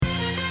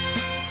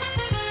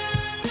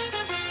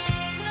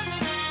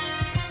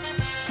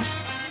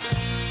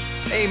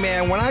Hey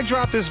man, when I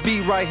drop this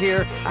beat right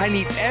here, I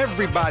need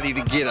everybody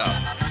to get up.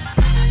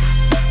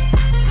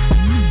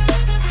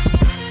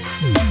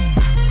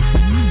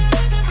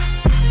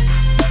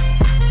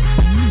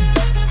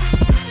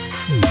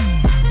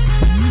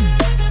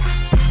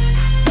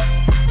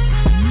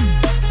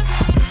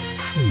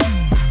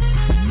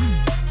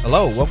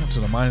 Hello, welcome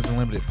to the Minds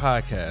Unlimited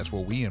podcast,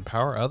 where we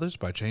empower others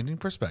by changing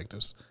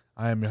perspectives.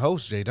 I am your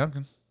host, Jay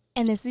Duncan.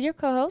 And this is your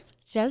co-host,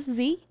 Just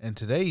Z. And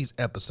today's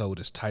episode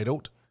is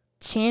titled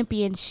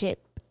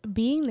Championship.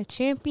 Being the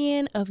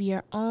champion of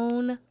your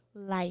own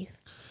life.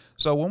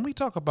 So when we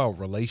talk about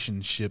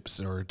relationships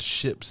or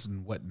ships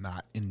and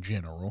whatnot in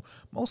general,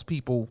 most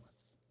people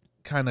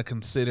kind of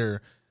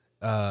consider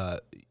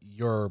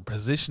your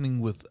positioning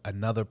with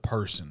another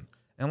person.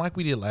 And like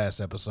we did last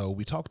episode,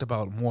 we talked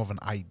about more of an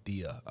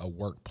idea, a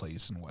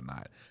workplace and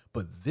whatnot.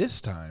 But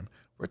this time,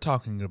 we're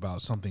talking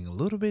about something a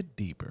little bit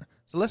deeper.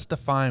 So let's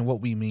define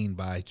what we mean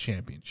by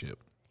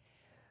championship.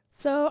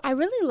 So I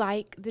really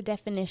like the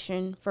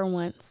definition for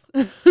once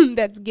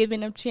that's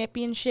given of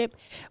championship,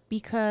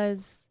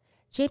 because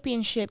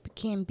championship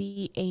can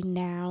be a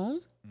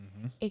noun.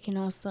 Mm-hmm. It can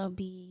also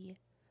be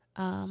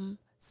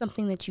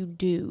something that you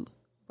do,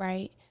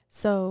 right?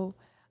 So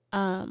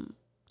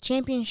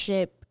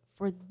championship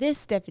for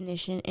this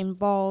definition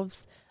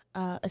involves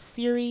a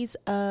series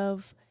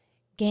of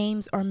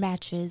games or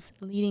matches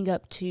leading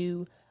up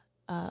to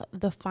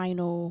the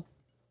final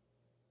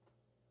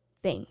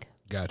thing.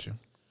 Gotcha.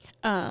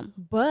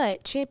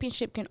 But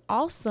championship can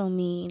also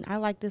mean, I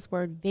like this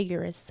word,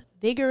 vigorous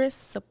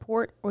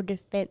support or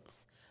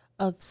defense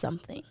of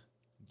something.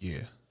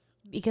 Yeah.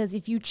 Because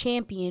if you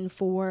champion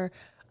for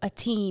a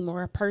team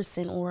or a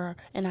person or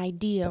an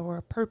idea or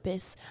a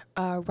purpose,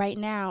 right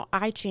now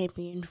I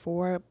champion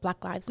for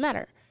Black Lives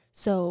Matter.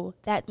 So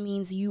that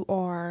means you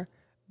are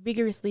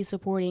vigorously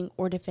supporting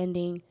or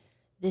defending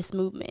this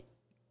movement.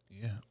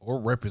 Yeah. Or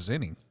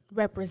representing.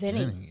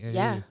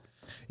 Yeah.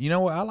 You know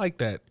what? I like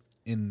that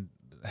in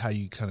how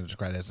you kind of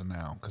describe it as a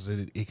noun, because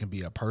it can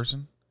be a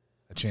person,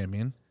 a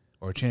champion,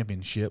 or a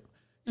championship.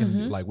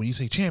 Like when you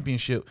say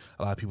championship,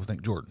 a lot of people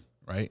think Jordan,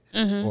 right?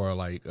 Mm-hmm. Or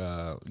like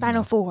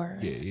Final Four.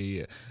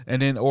 Yeah.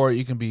 And then, or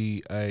it can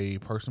be a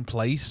person,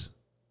 place,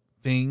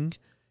 thing.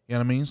 You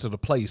know what I mean? So the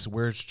place,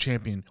 where's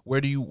champion?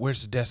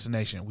 Where's the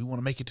destination? We want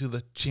to make it to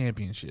the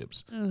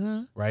championships,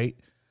 right?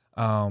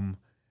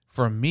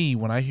 For me,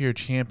 when I hear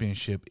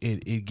championship,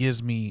 it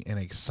gives me an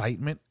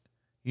excitement,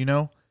 you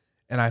know?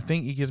 And I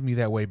think it gives me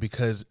that way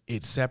because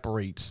it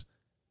separates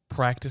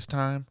practice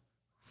time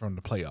from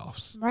the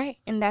playoffs. Right.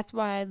 And that's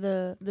why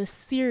the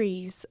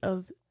series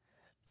of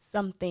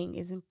something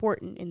is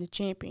important in the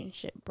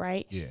championship,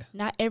 right? Yeah.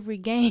 Not every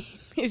game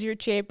is your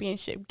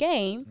championship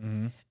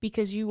game,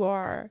 because you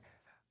are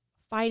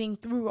fighting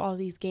through all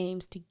these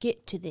games to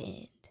get to the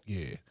end.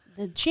 Yeah.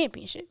 The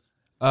championship.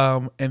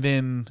 And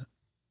then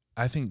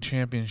I think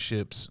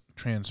championships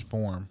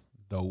transform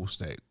those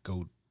that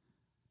go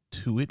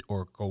to it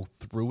or go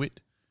through it.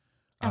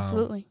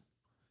 Absolutely.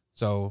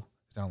 So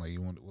sound like you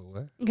want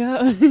what?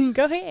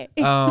 Go ahead.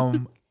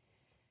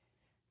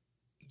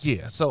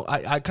 Yeah. So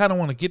I kind of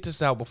want to get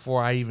this out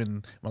before I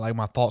even, like,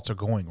 my thoughts are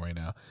going right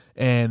now.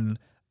 And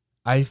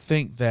I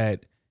think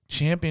that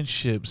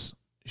championships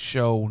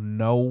show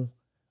no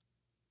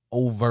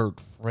overt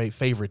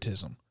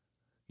favoritism.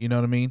 You know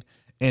what I mean?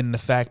 And the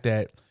fact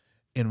that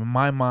in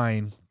my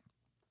mind,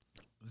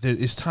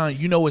 it's time,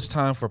 it's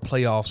time for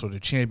playoffs or the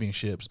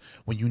championships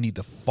when you need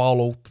to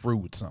follow through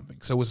with something.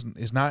 So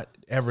it's not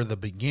ever the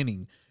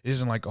beginning. It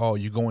isn't like, oh,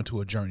 you go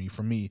into a journey.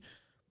 For me,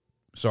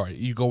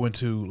 you go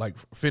into like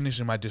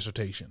finishing my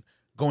dissertation.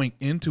 Going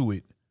into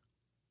it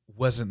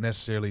wasn't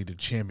necessarily the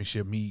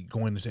championship, me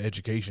going into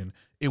education.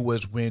 It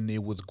was when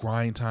it was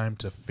grind time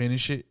to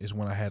finish it is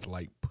when I had to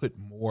like put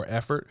more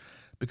effort,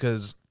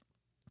 because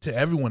to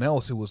everyone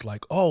else, it was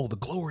like, oh, the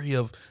glory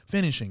of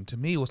finishing. To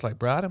me, it was like,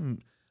 bro, I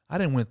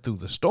didn't went through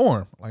the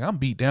storm. Like, I'm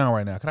beat down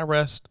right now. Can I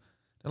rest?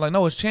 They're like,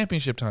 no, it's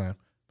championship time.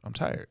 I'm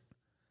tired.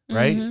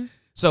 Right? Mm-hmm.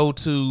 So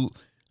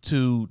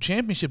to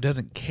championship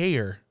doesn't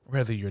care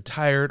whether you're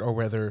tired or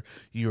whether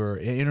you're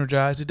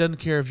energized. It doesn't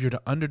care if you're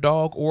the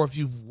underdog or if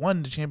you've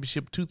won the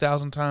championship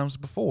 2,000 times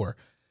before.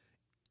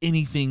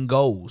 Anything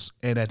goes.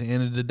 And at the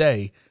end of the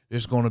day,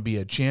 there's going to be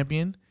a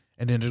champion,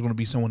 and then there's going to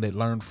be someone that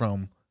learned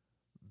from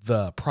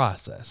the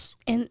process.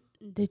 And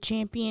the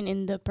champion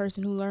and the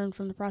person who learned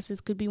from the process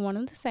could be one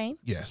and the same.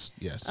 Yes.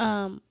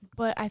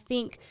 But I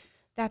think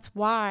that's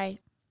why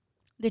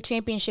the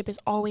championship is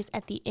always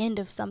at the end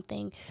of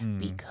something,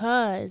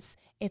 because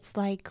it's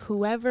like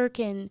whoever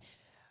can,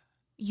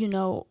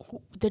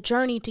 the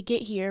journey to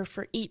get here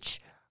for each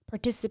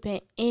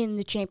participant in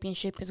the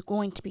championship is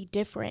going to be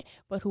different.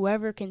 But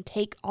whoever can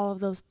take all of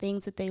those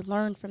things that they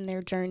learned from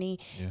their journey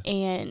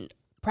and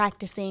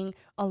practicing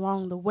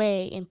along the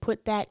way and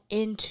put that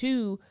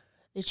into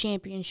the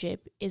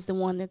championship is the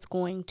one that's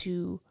going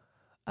to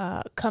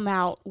come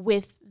out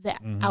with the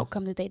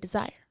outcome that they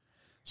desire.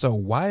 So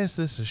why is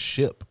this a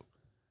ship?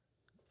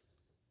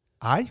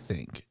 I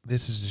think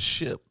this is a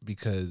ship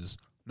because,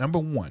 number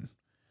one,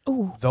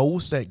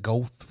 those that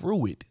go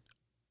through it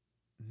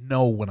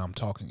know what I'm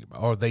talking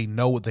about, or they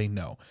know what they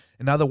know.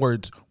 In other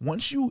words,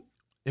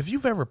 if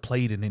you've ever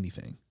played in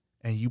anything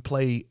and you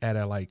play at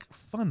a like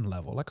fun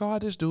level, like, oh, I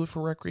just do it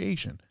for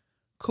recreation.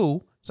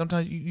 Cool.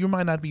 Sometimes you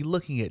might not be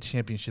looking at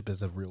championship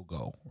as a real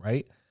goal,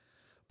 right?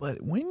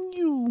 But when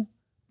you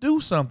do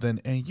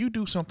something and you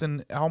do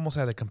something almost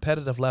at a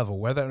competitive level,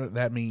 whether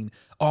that mean,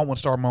 oh, I want to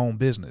start my own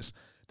business.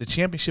 The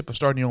championship of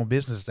starting your own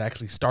business is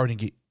actually starting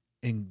it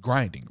in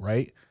grinding,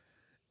 right?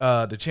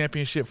 The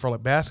championship for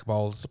like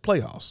basketball is the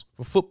playoffs.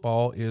 For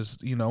football is,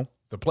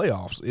 the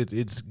playoffs.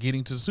 It's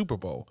getting to the Super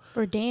Bowl.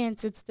 For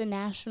dance, it's the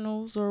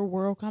nationals or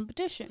world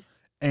competition.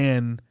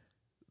 And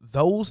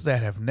those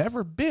that have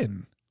never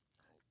been,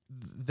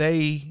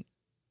 they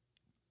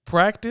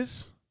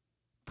practice,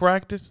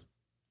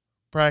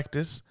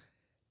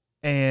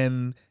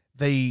 and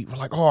they were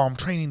like, oh, I'm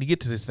training to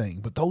get to this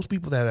thing. But those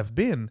people that have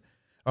been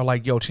are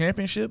like, yo,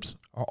 championships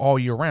are all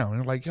year round.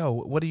 And they're like, yo,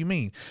 what do you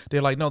mean?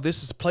 They're like, no,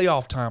 this is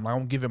playoff time. I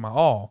won't give it my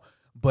all,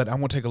 but I'm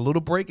going to take a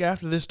little break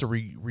after this to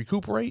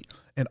recuperate.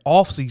 And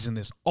off season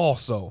is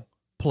also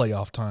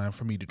playoff time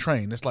for me to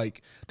train. It's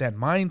like that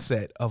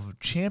mindset of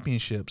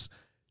championships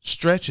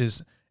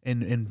stretches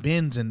and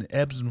bends and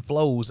ebbs and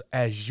flows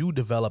as you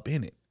develop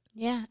in it.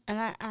 Yeah,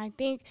 and I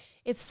think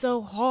it's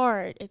so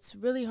hard. It's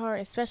really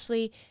hard,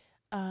 especially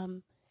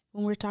when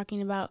we're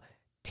talking about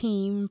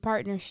team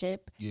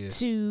partnership,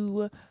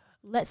 to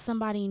let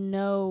somebody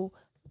know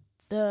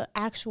the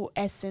actual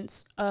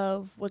essence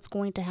of what's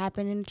going to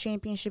happen in the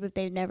championship if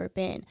they've never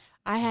been.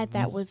 I had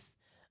that with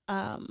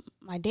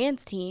my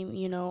dance team.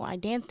 I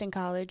danced in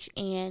college,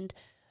 and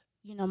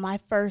my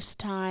first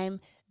time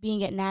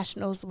being at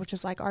nationals, which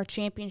is like our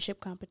championship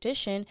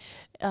competition,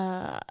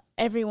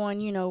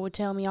 everyone, would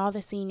tell me, all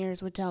the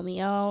seniors would tell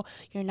me, oh,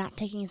 you're not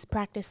taking his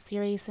practice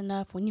serious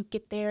enough. When you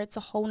get there, it's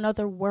a whole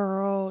nother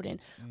world, and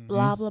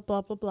blah, blah,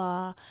 blah, blah,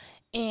 blah.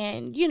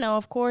 And,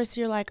 of course,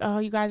 you're like, oh,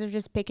 you guys are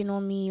just picking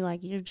on me. Like,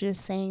 you're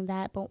just saying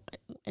that. But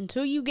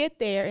until you get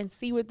there and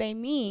see what they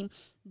mean,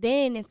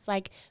 then it's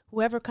like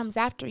whoever comes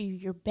after you,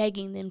 you're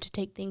begging them to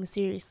take things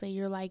seriously.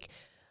 You're like,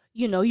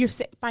 you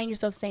find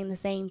yourself saying the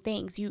same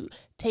things. You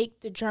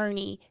take the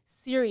journey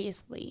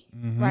seriously,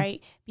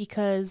 right?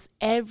 Because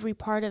every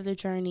part of the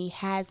journey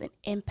has an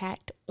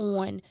impact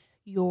on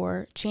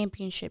your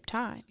championship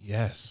time.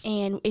 Yes.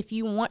 And if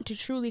you want to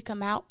truly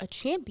come out a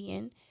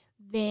champion,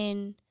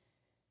 then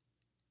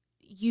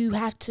you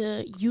have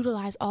to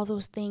utilize all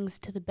those things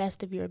to the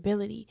best of your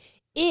ability.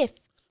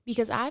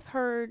 Because I've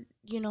heard,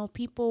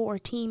 people or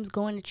teams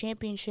go into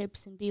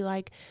championships and be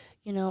like,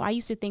 I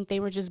used to think they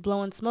were just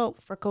blowing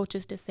smoke for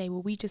coaches to say,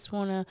 well, we just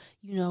want to,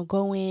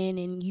 go in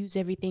and use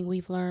everything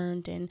we've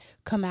learned and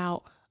come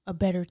out a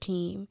better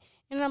team.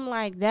 And I'm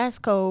like, that's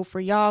cool for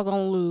y'all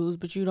gonna lose,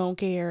 but you don't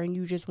care and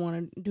you just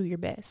want to do your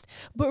best.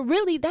 But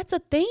really, that's a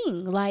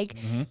thing, like,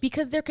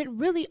 because there can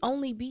really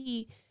only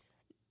be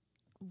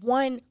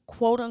one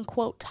quote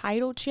unquote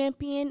title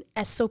champion,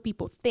 as so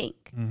people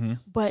think.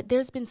 But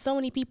there's been so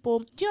many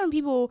people,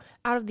 people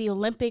out of the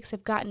Olympics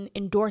have gotten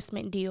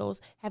endorsement deals,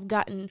 have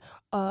gotten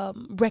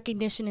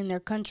recognition in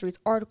their countries,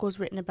 articles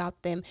written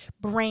about them,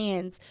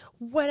 brands,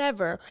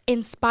 whatever,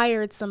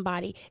 inspired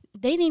somebody.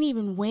 They didn't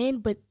even win,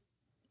 but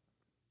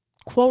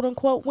quote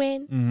unquote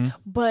win.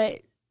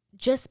 But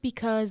just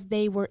because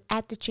they were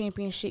at the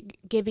championship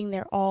giving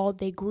their all,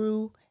 they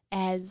grew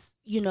as,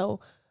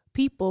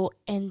 people,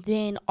 and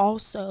then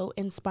also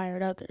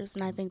inspired others.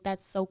 And I think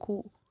that's so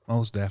cool.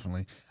 Most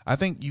definitely. I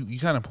think you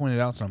kind of pointed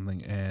out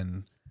something,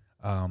 and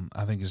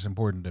I think it's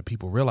important that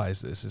people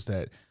realize this, is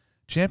that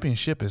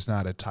championship is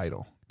not a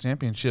title.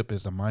 Championship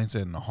is a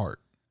mindset and a heart.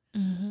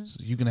 So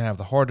you can have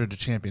the heart of the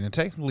champion. And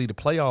technically the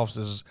playoffs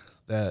is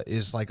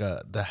like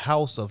the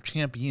house of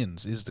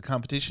champions, is the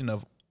competition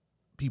of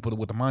people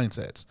with the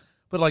mindsets.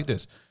 But like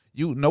this,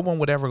 no one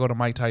would ever go to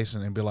Mike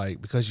Tyson and be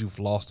like, because you've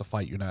lost a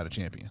fight, you're not a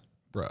champion.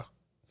 Bruh.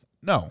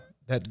 No,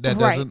 that right.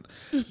 Doesn't,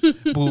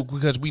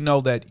 because we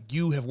know that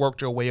you have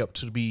worked your way up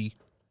to be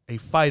a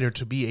fighter,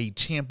 to be a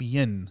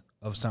champion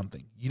of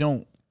something.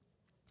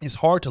 It's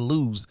hard to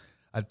lose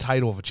a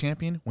title of a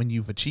champion when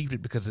you've achieved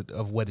it because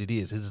of what it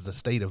is. It is a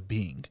state of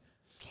being.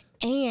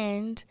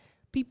 And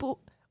people,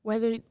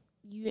 whether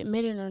you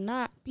admit it or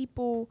not,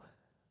 people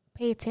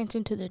pay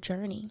attention to the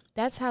journey.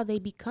 That's how they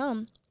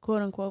become,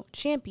 quote unquote,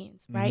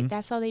 champions, right?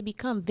 That's how they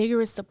become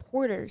vigorous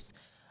supporters.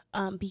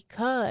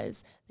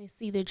 Because they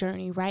see the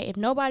journey, right? If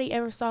nobody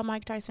ever saw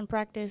Mike Tyson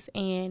practice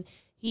and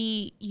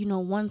he,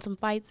 won some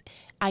fights,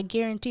 I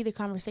guarantee the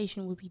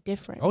conversation would be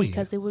different.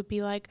 Because it would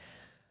be like,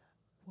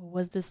 well,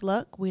 was this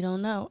luck? We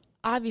don't know.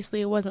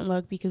 Obviously, it wasn't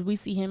luck, because we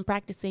see him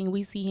practicing.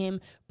 We see him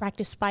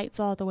practice fights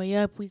all the way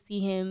up. We see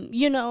him,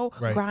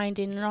 right,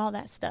 grinding and all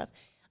that stuff.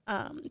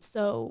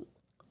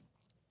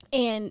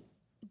 And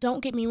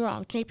don't get me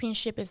wrong,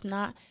 championship is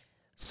not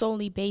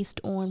solely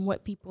based on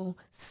what people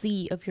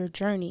see of your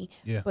journey.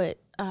 But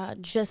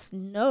just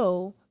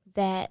know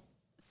that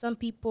some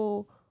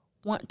people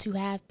want to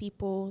have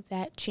people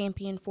that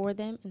champion for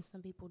them and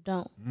some people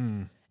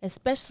don't.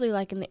 especially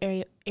like in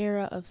the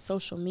era of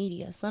social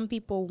media. Some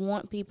people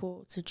want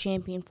people to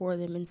champion for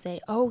them and say,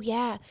 oh,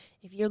 yeah,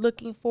 if you're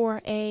looking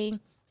for a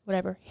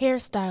whatever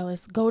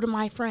hairstylist, go to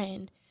my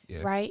friend,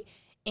 right?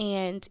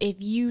 And if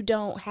you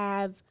don't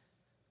have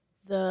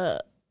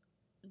the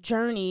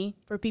journey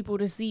for people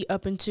to see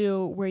up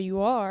until where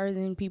you are,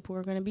 then people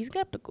are going to be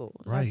skeptical.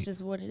 Right. That's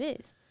just what it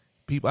is.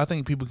 I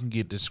think people can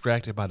get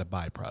distracted by the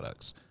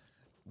byproducts.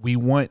 We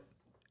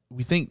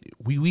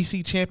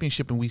see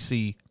championship and we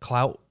see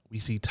clout, we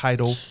see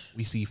title,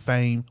 we see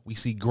fame, we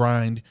see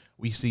grind,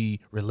 we see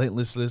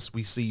relentlessness,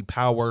 we see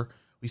power,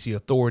 we see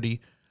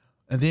authority.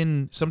 And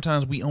then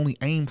sometimes we only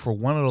aim for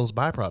one of those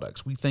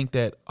byproducts. We think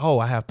that, oh,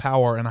 I have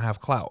power and I have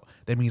clout.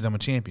 That means I'm a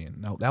champion.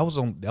 No, those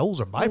are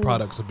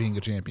byproducts of being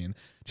a champion.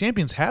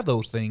 Champions have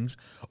those things,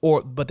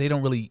 but they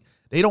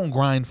don't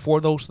grind for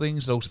those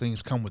things. Those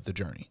things come with the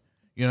journey.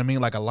 You know what I mean?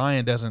 Like a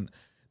lion doesn't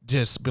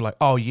just be like,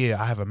 oh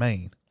yeah, I have a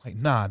mane. Like,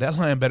 nah, that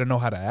lion better know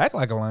how to act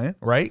like a lion,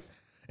 right?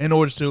 In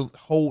order to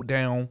hold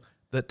down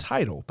the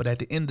title. But at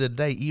the end of the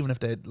day, even if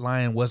that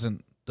lion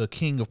wasn't the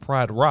king of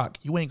Pride Rock,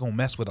 you ain't gonna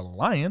mess with a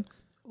lion.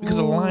 Because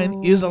a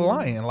lion is a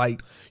lion.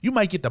 Like, you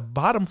might get the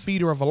bottom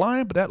feeder of a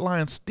lion, but that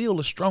lion still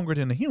is stronger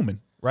than a human,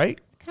 right?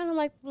 Kind of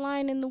like the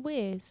lion in The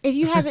Wiz. If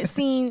you haven't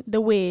seen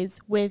The Wiz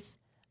with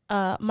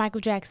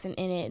Michael Jackson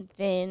in it,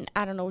 then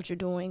I don't know what you're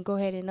doing. Go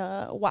ahead and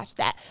watch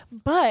that.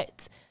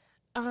 But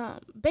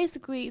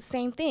basically,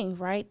 same thing,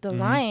 right? The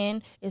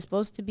lion is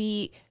supposed to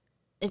be,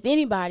 if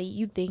anybody,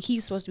 you think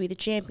he's supposed to be the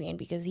champion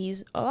because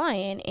he's a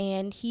lion,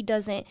 and he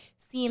doesn't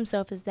see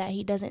himself as that.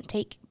 He doesn't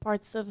take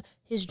parts of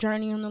his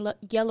journey on the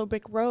yellow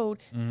brick road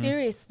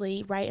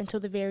seriously, right, until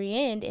the very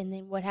end. And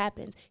then what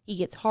happens? He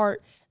gets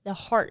the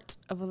heart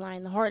of a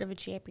lion, the heart of a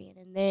champion,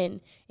 and then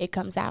it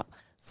comes out.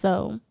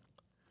 So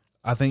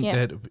I think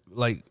that,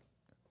 like,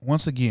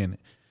 once again,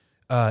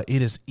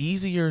 it is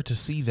easier to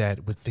see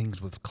that with things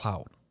with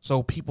clout.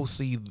 So people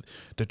see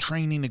the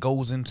training that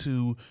goes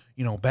into,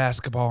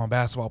 basketball and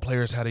basketball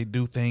players, how they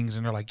do things,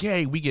 and they're like,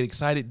 yay, we get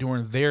excited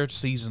during their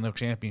season of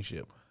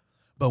championship.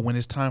 But when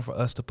it's time for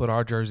us to put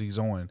our jerseys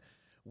on,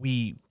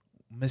 we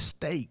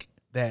mistake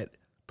that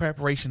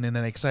preparation and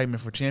that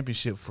excitement for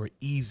championship for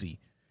easy.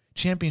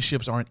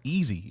 Championships aren't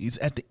easy. It's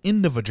at the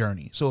end of a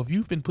journey. So if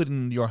you've been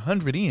putting your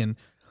 100 in,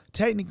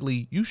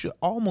 technically you should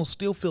almost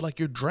still feel like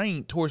you're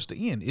drained towards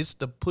the end. It's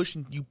the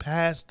pushing you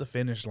past the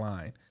finish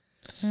line.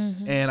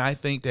 Mm-hmm. And I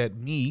think that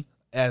me,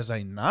 as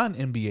a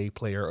non-NBA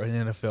player or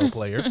an NFL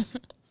player,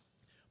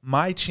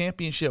 my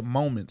championship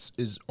moments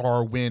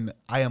are when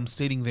I am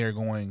sitting there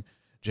going,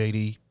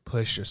 JD,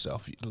 push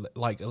yourself.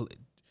 Like, all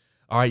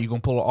right, you're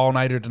going to pull an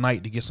all-nighter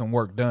tonight to get some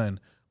work done,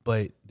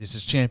 but this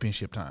is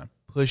championship time.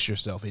 Push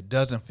yourself. It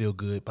doesn't feel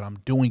good, but I'm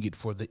doing it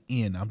for the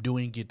end. I'm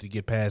doing it to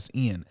get past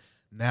end.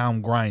 Now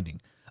I'm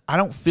grinding. I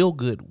don't feel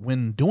good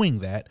when doing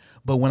that,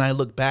 but when I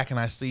look back and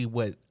I see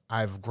what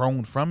I've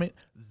grown from it,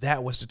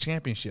 that was the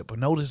championship. But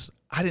notice,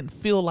 I didn't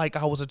feel like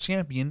I was a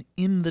champion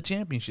in the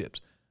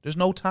championships. There's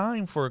no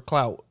time for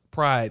clout,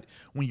 pride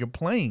when you're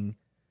playing.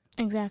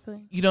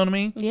 Exactly. You know what I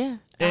mean? Yeah,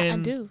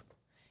 and I do.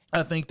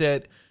 I think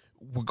that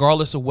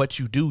regardless of what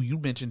you do, you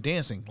mentioned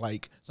dancing.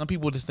 Like, some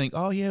people just think,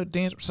 oh yeah,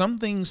 dance. Some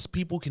things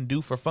people can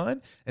do for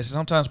fun, and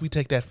sometimes we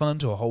take that fun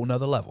to a whole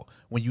nother level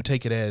when you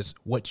take it as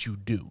what you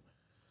do.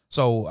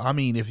 So, I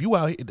mean, if you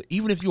are,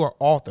 even if you are an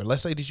author,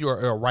 let's say that you are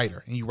a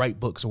writer and you write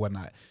books or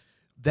whatnot,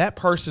 that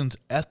person's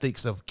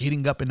ethics of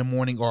getting up in the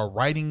morning or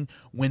writing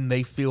when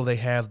they feel they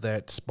have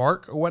that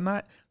spark or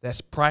whatnot,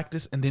 that's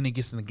practice. And then it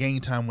gets in the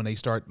game time when they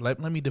start, let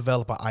me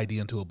develop an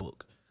idea into a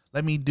book.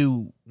 Let me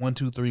do 1,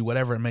 2, 3,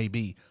 whatever it may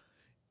be.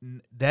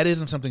 That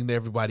isn't something that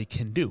everybody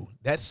can do.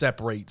 That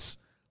separates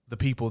the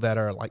people that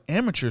are like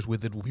amateurs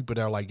with it, with people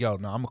that are like, yo,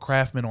 no, I'm a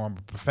craftsman or I'm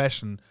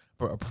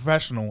a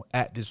professional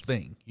at this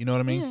thing. You know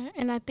what I mean? Yeah,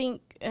 and I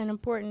think an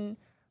important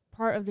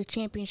part of the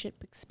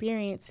championship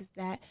experience is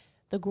that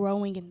the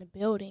growing and the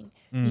building,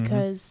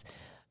 because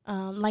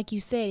like you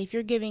said, if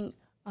you're giving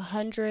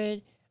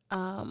 100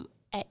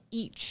 at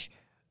each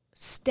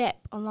step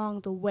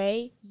along the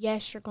way,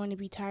 yes, you're going to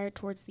be tired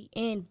towards the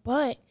end,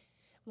 but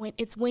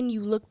when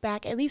you look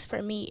back, at least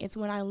for me, it's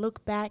when I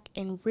look back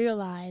and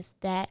realize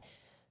that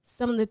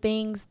some of the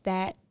things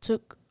that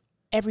took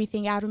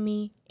everything out of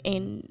me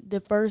in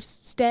the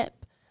first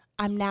step,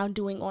 I'm now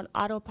doing on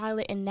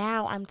autopilot, and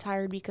now I'm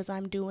tired because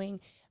I'm doing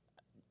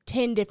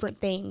 10 different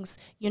things,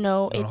 on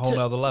a whole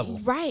nother level.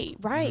 Right.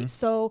 Mm-hmm.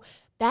 So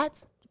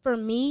that's, for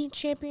me,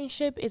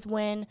 championship is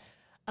when,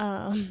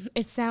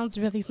 it sounds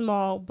really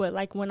small, but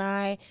like when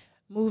I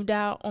moved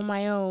out on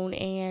my own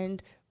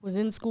and was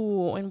in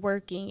school and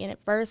working, and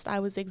at first I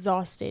was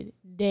exhausted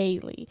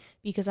daily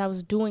because I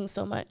was doing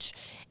so much.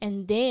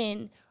 And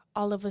then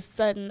all of a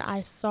sudden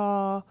I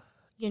saw,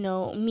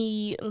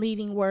 me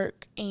leaving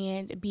work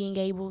and being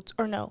able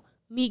to,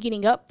 me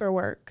getting up for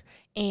work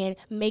and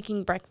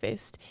making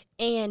breakfast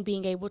and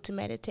being able to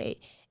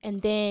meditate.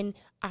 And then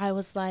I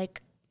was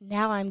like,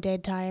 now I'm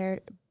dead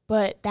tired,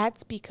 But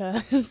that's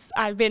because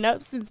I've been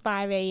up since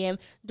 5 a.m.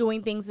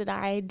 doing things that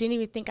I didn't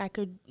even think I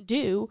could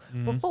do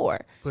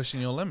before.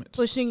 Pushing your limits.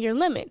 Pushing your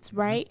limits,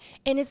 right?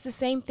 And it's the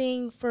same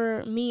thing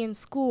for me in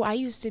school. I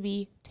used to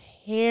be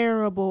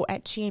terrible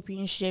at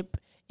championship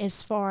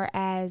as far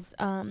as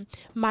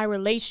my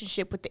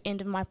relationship with the end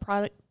of my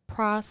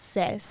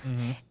process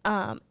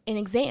in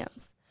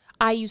exams.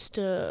 I used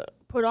to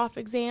put off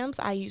exams.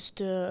 I used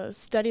to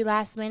study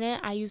last minute.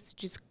 I used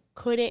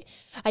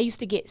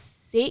to get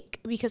sick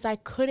because I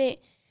couldn't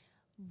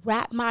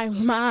wrap my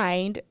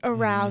mind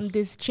around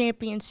this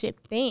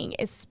championship thing,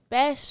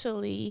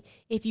 especially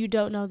if you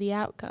don't know the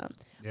outcome.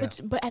 Yeah.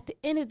 But at the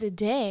end of the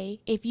day,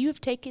 if you have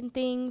taken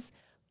things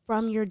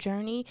from your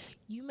journey,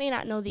 you may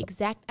not know the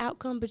exact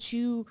outcome, but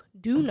you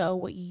do know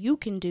what you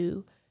can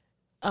do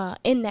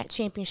in that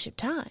championship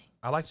time.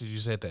 I like that you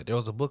said that. There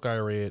was a book I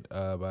read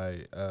by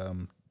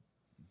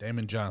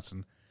Damon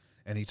Johnson,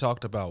 and he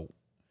talked about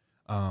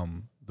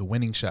the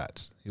winning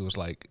shots. He was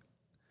like,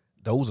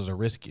 those are the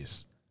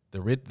riskiest.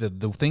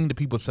 The thing that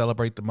people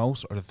celebrate the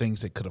most are the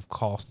things that could have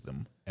cost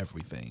them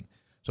everything.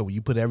 So when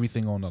you put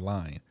everything on the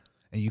line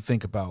and you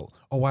think about,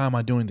 oh, why am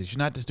I doing this? You're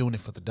not just doing it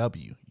for the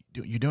W.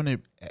 You're doing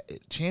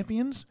it.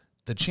 Champions,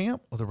 the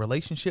champ, or the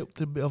relationship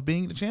of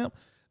being the champ,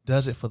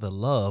 does it for the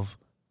love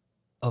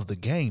of the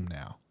game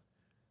now.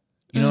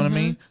 You know what I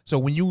mean? So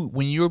when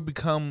you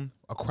become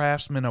a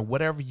craftsman or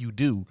whatever you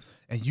do,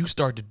 and you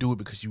start to do it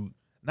because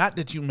not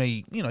that you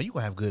may, you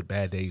gonna have good,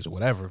 bad days or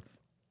whatever,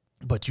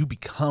 but you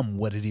become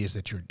what it is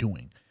that you're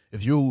doing.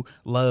 If you're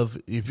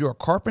a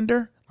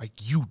carpenter, like,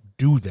 you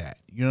do that.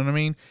 You know what I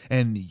mean?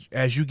 And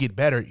as you get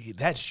better,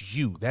 that's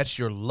you. That's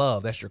your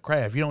love. That's your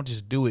craft. You don't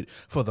just do it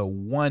for the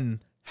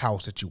one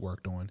house that you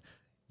worked on.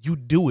 You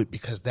do it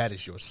because that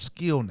is your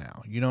skill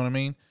now. You know what I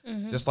mean?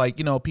 Just like,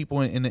 people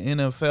in the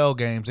NFL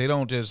games, they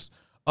don't just,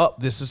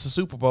 this is the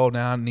Super Bowl,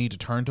 now I need to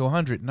turn to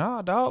 100.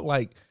 Nah, dog.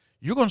 Like,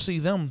 you're going to see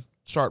them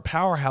start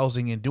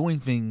powerhousing and doing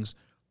things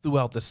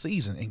throughout the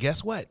season. And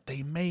guess what?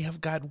 They may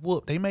have got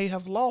whooped. They may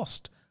have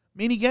lost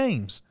many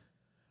games.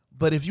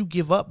 But if you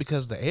give up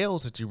because of the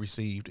L's that you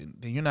received,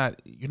 then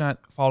you're not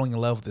falling in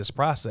love with this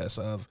process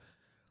of,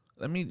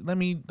 let me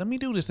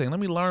do this thing. Let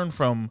me learn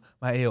from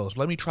my L's.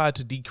 Let me try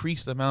to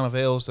decrease the amount of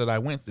L's that I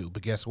went through.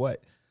 But guess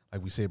what?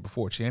 Like we said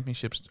before,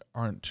 championships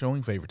aren't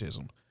showing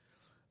favoritism.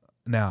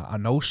 Now, I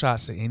know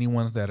shots to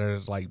anyone that are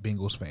like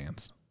Bengals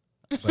fans,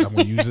 but I'm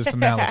going to use this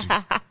analogy.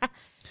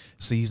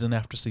 Season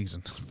after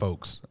season,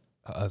 folks,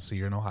 us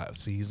here in Ohio,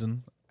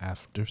 season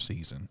after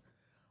season,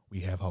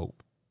 we have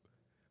hope.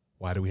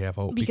 Why do we have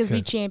hope? Because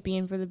we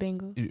champion for the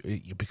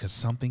Bengals. Because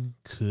something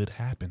could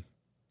happen,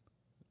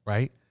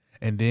 right?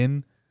 And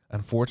then,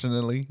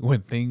 unfortunately,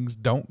 when things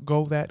don't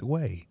go that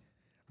way,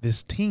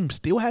 this team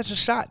still has a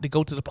shot to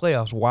go to the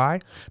playoffs. Why?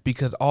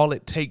 Because all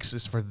it takes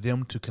is for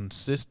them to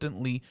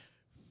consistently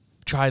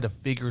try to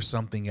figure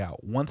something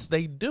out. Once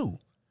they do,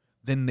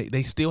 then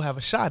they still have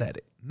a shot at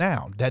it.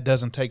 Now, that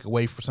doesn't take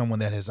away for someone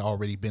that has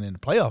already been in the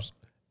playoffs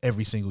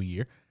every single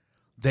year.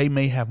 They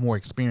may have more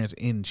experience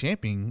in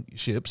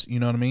championships, you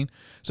know what I mean?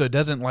 So it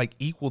doesn't like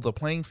equal the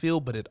playing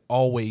field, but it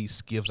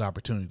always gives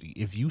opportunity.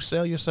 If you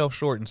sell yourself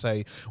short and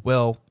say,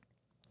 well,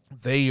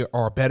 they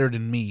are better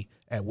than me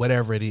at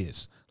whatever it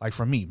is. Like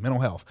for me,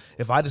 mental health.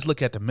 If I just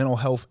look at the mental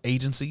health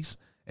agencies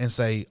and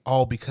say,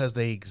 oh, because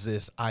they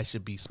exist, I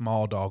should be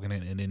small dogging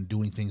it and then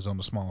doing things on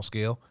the small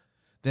scale,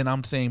 then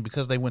I'm saying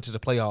because they went to the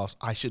playoffs,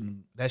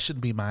 that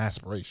shouldn't be my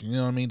aspiration. You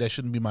know what I mean? That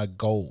shouldn't be my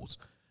goals.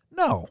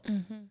 No.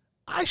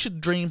 I should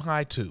dream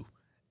high too.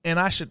 And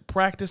I should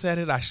practice at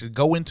it. I should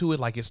go into it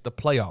like it's the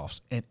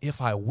playoffs. And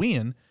if I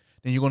win,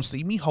 then you're going to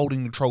see me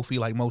holding the trophy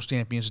like most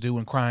champions do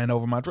and crying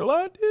over my trophy.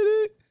 I did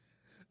it.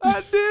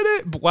 I did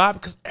it. But why?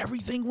 Because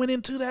everything went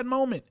into that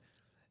moment.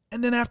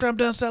 And then after I'm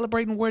done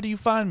celebrating, where do you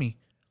find me?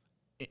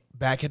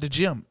 Back at the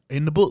gym,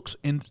 in the books,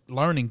 in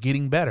learning,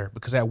 getting better.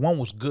 Because that one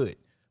was good.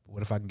 But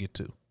what if I can get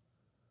 2?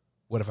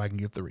 What if I can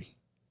get 3?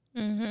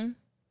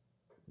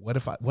 What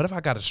if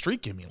I got a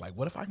streak in me? Like,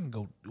 what if I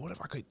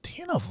get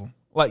 10 of them?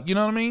 Like, you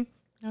know what I mean?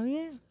 Oh,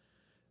 yeah.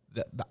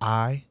 The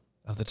eye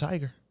of the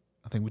tiger.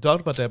 I think we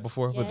talked about that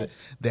before, Yes. but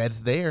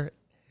that's there.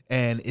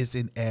 And it's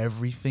in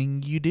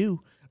everything you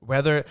do.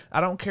 Whether,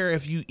 I don't care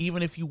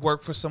even if you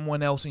work for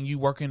someone else and you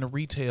work in the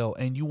retail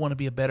and you want to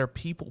be a better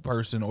people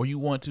person or you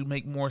want to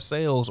make more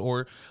sales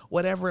or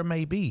whatever it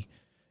may be.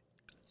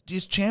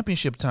 Just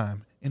championship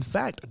time. In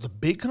fact, the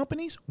big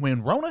companies,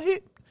 when Rona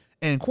hit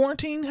and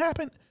quarantine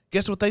happened,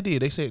 guess what they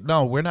did? They said,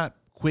 no, we're not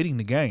quitting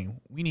the game.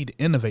 We need to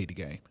innovate the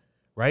game,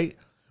 right?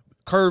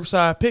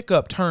 Curbside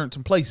pickup turned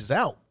some places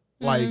out.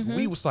 Like,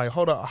 we was like,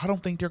 hold on, I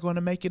don't think they're going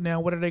to make it now.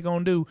 What are they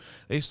going to do?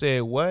 They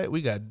said, what?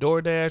 We got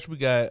DoorDash. We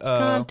got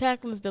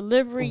contactless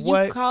delivery.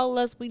 what? You call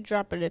us, we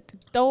drop it at the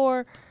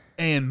door.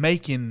 And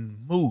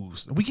making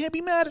moves. We can't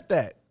be mad at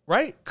that,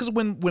 right? Because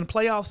when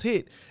playoffs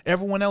hit,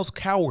 everyone else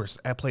cowers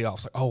at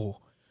playoffs.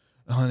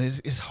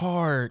 Like, it's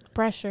hard.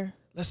 Pressure.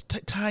 Let's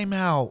take time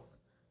out.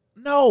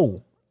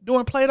 No.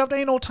 During playoff, there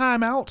ain't no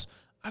timeouts.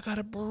 I got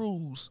a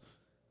bruise.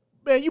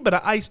 man, you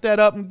better ice that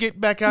up and get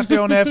back out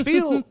there on that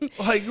field.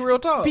 Like, real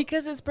talk.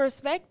 Because it's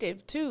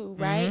perspective too,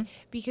 right?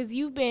 Because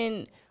you've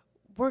been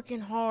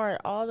working hard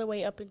all the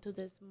way up until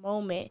this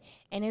moment,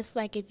 and it's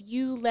like if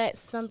you let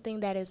something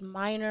that is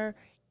minor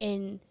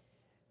in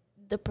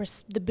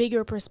the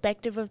bigger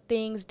perspective of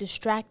things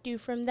distract you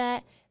from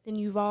that, then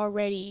you've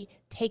already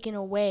taken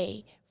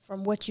away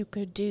from what you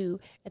could do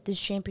at this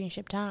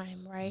championship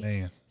time, right?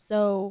 Man.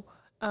 So,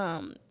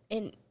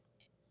 and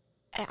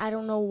I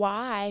don't know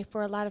why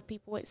for a lot of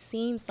people it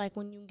seems like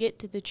when you get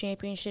to the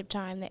championship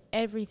time that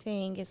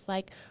everything is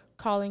like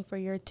calling for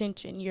your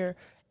attention, your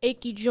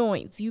achy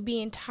joints, you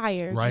being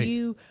tired, right.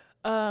 you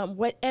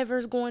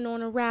whatever's going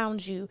on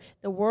around you,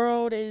 the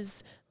world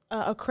is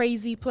a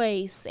crazy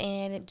place,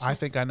 and it just, I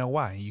think I know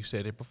why. You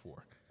said it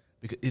before.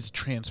 Because it's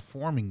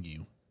transforming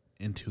you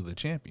into the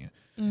champion.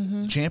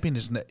 The champion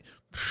is not,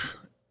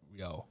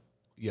 yo,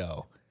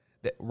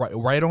 that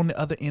right on the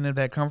other end of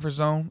that comfort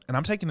zone, and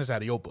I'm taking this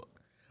out of your book.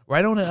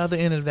 Right on the other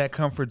end of that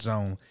comfort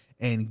zone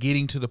and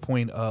getting to the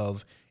point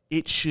of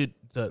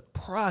the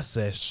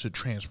process should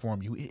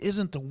transform you. It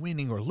isn't the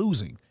winning or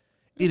losing.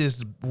 It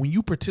is when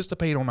you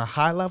participate on a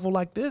high level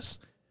like this,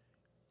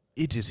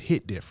 it just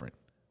hit different.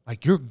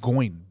 Like, you're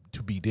going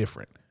to be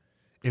different.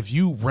 If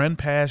you run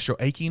past your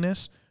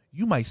achiness,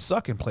 you might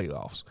suck in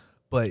playoffs.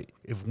 But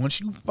if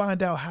once you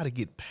find out how to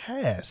get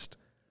past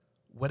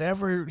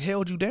whatever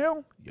held you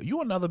down,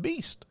 you're another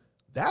beast.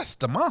 That's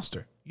the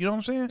monster. You know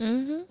what I'm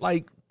saying?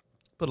 Like,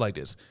 put it like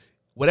this.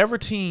 Whatever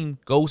team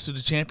goes to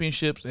the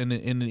championships in the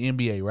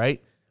NBA,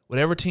 right?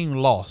 Whatever team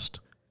lost,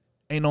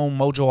 ain't no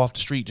mojo off the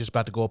street just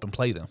about to go up and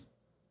play them.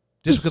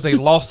 Just because they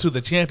lost to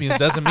the champions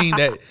doesn't mean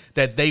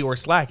that they were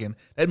slacking.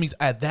 That means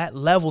at that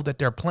level that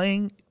they're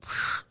playing,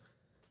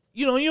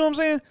 you know what I'm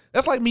saying?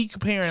 That's like me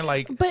comparing,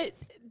 like. But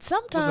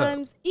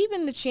sometimes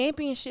even the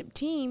championship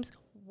teams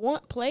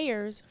want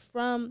players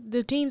from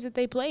the teams that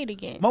they played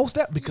against. Most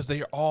that because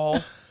they are all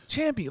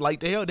champion. Like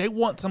they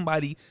want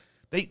somebody.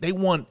 They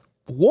want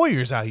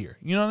warriors out here.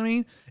 You know what I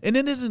mean? And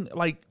it isn't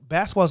like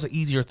basketball is an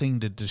easier thing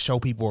to show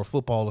people, or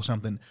football or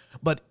something.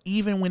 But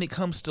even when it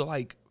comes to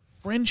like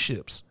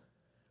friendships,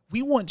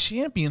 we want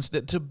champions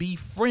to be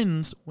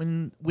friends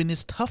when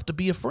it's tough to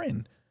be a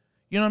friend.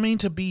 You know what I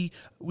mean?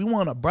 We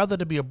want a brother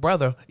to be a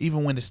brother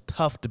even when it's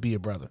tough to be a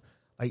brother.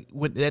 Like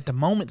at the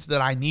moments that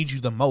I need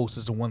you the most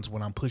is the ones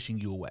when I'm pushing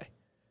you away.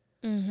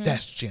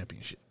 That's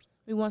championship.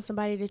 We want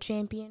somebody to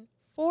champion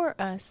for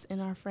us in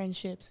our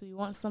friendships. We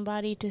want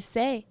somebody to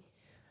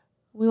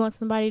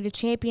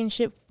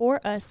championship for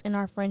us in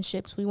our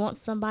friendships. We want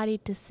somebody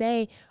to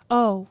say,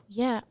 oh,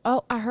 yeah,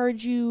 I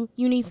heard you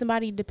need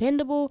somebody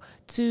dependable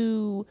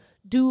to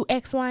do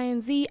X, Y,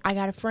 and Z. I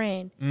got a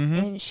friend,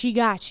 and she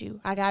got you.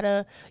 I got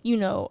a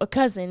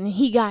cousin, and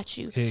he got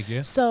you. Heck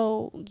yeah.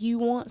 So you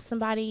want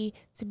somebody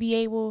to be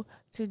able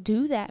to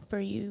do that for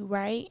you,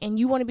 right? And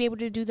you want to be able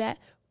to do that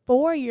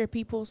for your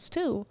peoples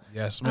too.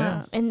 Yes,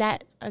 ma'am. And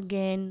that,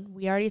 again,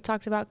 we already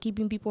talked about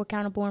keeping people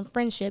accountable in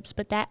friendships,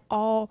 but that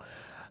all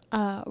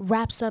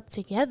wraps up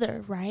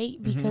together,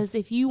 right? Because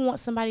if you want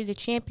somebody to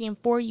champion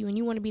for you and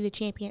you want to be the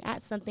champion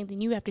at something, then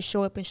you have to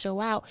show up and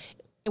show out,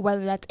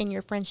 whether that's in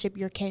your friendship,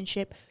 your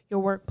kinship, your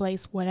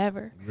workplace,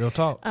 whatever. Real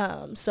talk.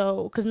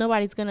 So, because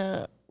nobody's going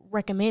to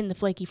recommend the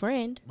flaky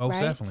friend. Most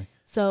right? definitely.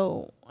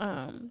 So,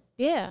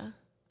 yeah,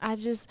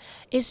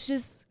 it's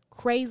just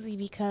crazy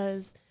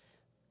because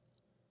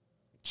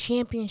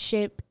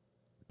championship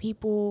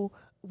people,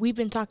 we've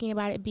been talking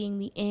about it being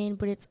the end,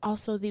 but it's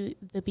also the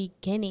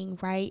beginning,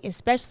 right?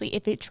 Especially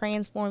if it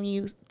transforms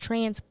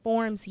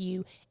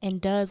you and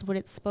does what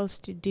it's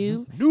supposed to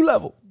do. New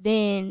level.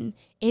 Then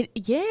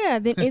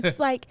it's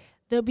like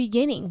the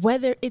beginning,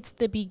 whether it's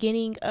the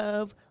beginning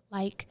of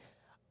like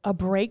a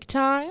break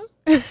time,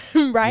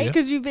 right?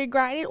 Because you've been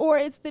grinding, or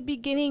it's the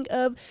beginning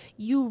of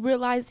you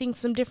realizing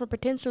some different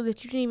potential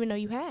that you didn't even know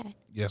you had.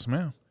 Yes,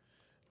 ma'am.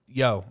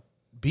 Yo,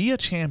 be a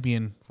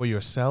champion for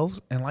yourselves,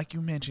 and like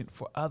you mentioned,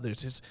 for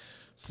others.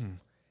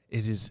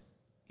 It is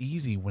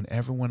easy when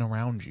everyone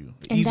around you.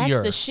 And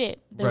easier. That's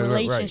the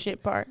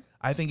relationship part.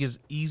 I think it's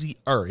easier.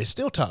 It's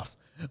still tough.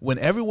 When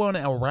everyone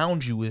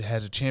around you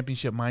has a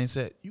championship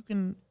mindset, you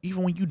can,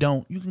 even when you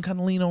don't, you can kind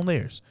of lean on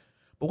theirs.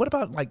 But what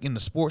about like in the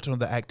sports or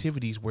the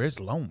activities where it's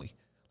lonely?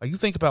 Like you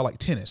think about like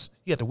tennis.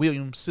 You got the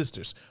Williams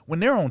sisters. When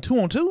they're on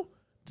 2-on-2,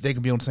 they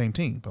can be on the same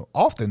team, but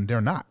often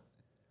they're not.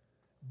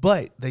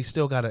 But they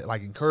still gotta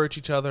like encourage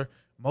each other,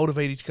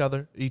 motivate each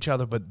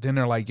other. But then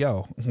they're like,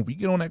 "Yo, when we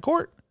get on that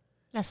court,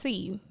 I see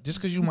you. Just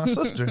because you my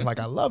sister,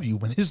 like I love you,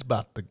 when it's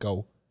about to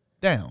go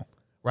down,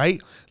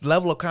 right? The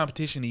level of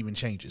competition even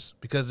changes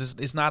because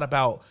it's not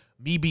about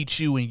me beat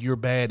you and you're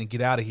bad and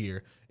get out of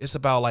here. It's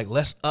about like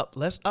let's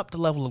up the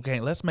level of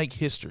game. Let's make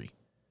history.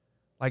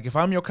 Like if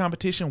I'm your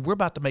competition, we're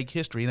about to make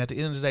history, and at the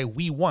end of the day,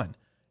 we won.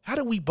 How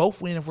do we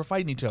both win if we're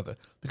fighting each other?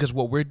 Because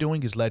what we're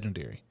doing is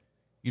legendary.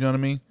 You know what I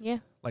mean? Yeah.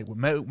 Like when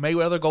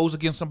Mayweather goes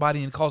against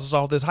somebody and causes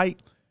all this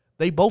hype,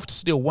 they both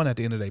still won at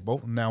the end of the day.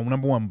 Both now,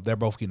 number one, they're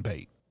both getting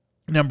paid.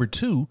 Number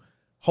two,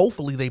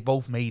 hopefully they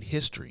both made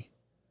history.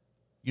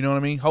 You know what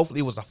I mean? Hopefully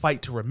it was a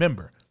fight to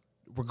remember.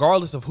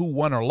 regardless of who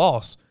won or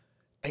lost,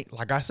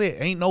 like I said,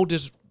 ain't no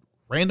just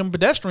random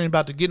pedestrian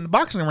about to get in the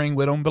boxing ring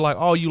with them and be like,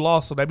 oh, you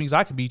lost, so that means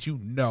I can beat you.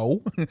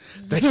 No.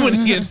 They went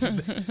against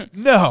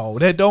no,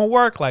 that don't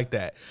work like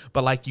that.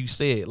 But like you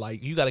said,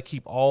 like you got to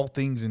keep all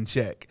things in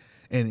check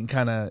and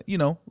kind of,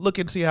 look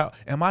and see how,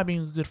 am I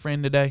being a good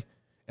friend today?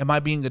 Am I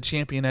being a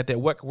champion at that?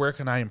 Where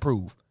can I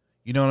improve?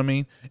 You know what I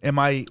mean? Am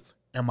I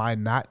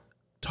not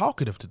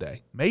talkative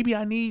today? Maybe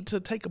I need to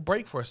take a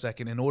break for a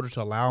second in order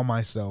to allow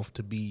myself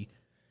to be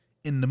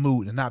in the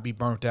mood and not be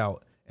burnt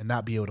out and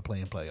not be able to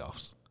play in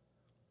playoffs.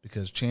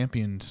 Because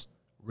champions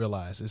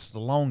realize it's the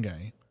long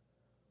game,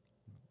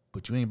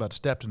 but you ain't about to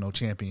step to no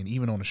champion,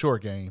 even on the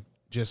short game,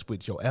 just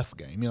with your F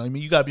game. You know what I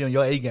mean? You got to be on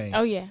your A game.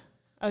 Oh, yeah.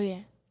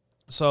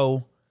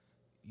 So,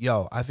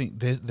 I think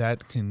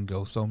that can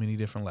go so many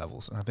different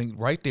levels. And I think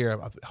right there,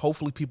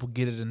 hopefully people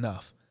get it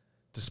enough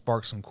to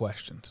spark some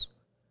questions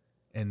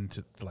and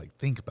to like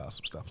think about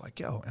some stuff like,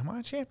 am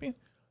I a champion?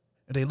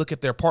 And they look at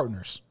their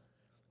partners.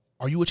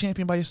 Are you a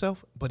champion by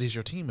yourself? But is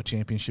your team a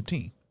championship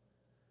team?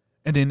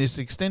 And then it's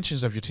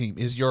extensions of your team.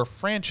 Is your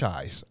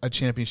franchise a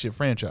championship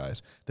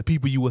franchise? The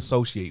people you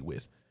associate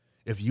with.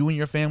 If you and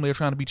your family are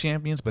trying to be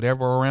champions, but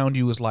everyone around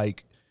you is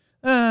like,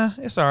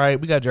 it's all right,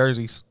 we got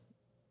jerseys.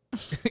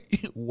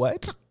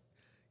 What?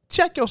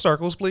 Check your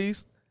circles,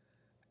 please.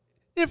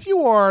 If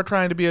you are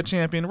trying to be a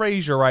champion,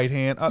 raise your right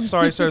hand. Oh,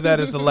 sorry, sir,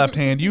 that is the left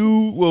hand.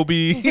 You will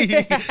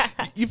be.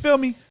 You feel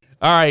me?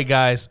 All right,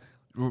 guys.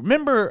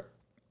 Remember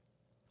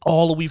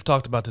all that we've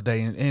talked about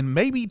today, and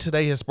maybe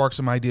today has sparked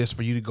some ideas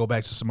for you to go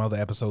back to some other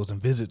episodes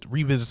and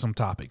revisit some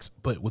topics,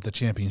 but with a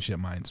championship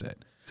mindset.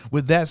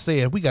 With that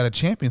said, we got a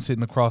champion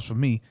sitting across from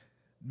me,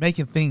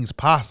 making things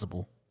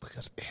possible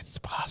because it's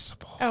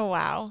possible. Oh,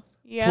 wow.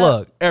 Yeah.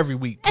 Plug every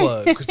week,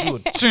 plug, because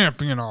you're a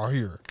champion out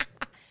here.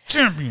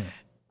 Champion.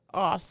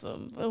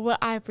 Awesome. Well,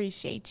 I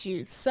appreciate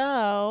you.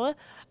 So,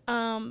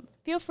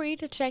 feel free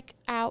to check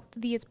out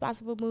the It's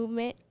Possible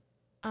movement.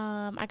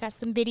 I got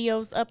some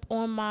videos up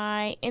on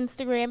my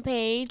Instagram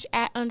page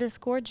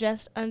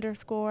 @_just_Z_.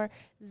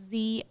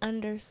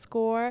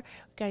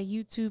 Got a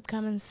YouTube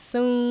coming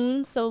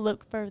soon, so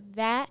look for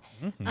that.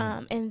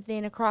 Mm-hmm. And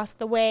then across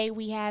the way,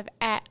 we have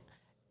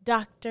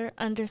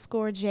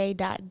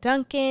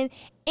 @Dr_J.Duncan.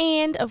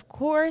 And of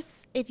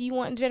course, if you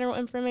want general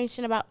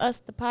information about us,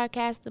 the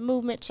podcast, the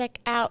movement, check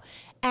out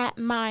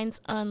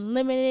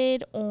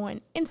 @Minds_Unlimited on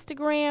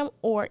Instagram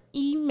or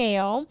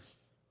email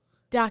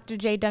Dr.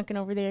 J. Duncan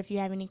over there if you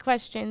have any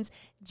questions.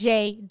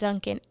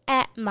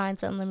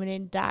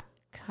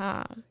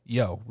 jduncan@mindsunlimited.com.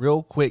 Yo,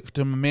 real quick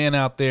to my man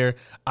out there,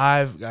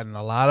 I've gotten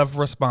a lot of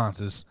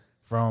responses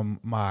from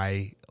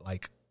my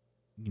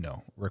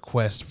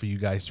request for you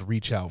guys to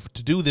reach out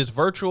to do this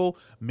virtual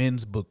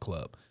men's book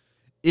club.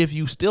 If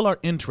you still are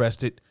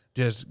interested,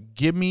 just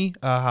give me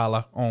a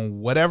holla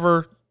on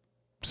whatever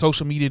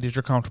social media that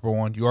you're comfortable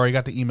on. You already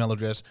got the email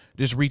address.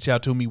 Just reach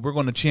out to me. We're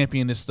going to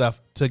champion this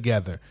stuff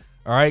together.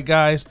 All right,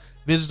 guys,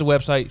 visit the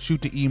website,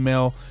 shoot the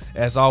email.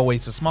 As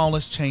always, the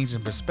smallest change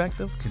in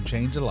perspective can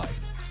change a life.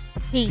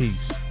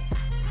 Peace.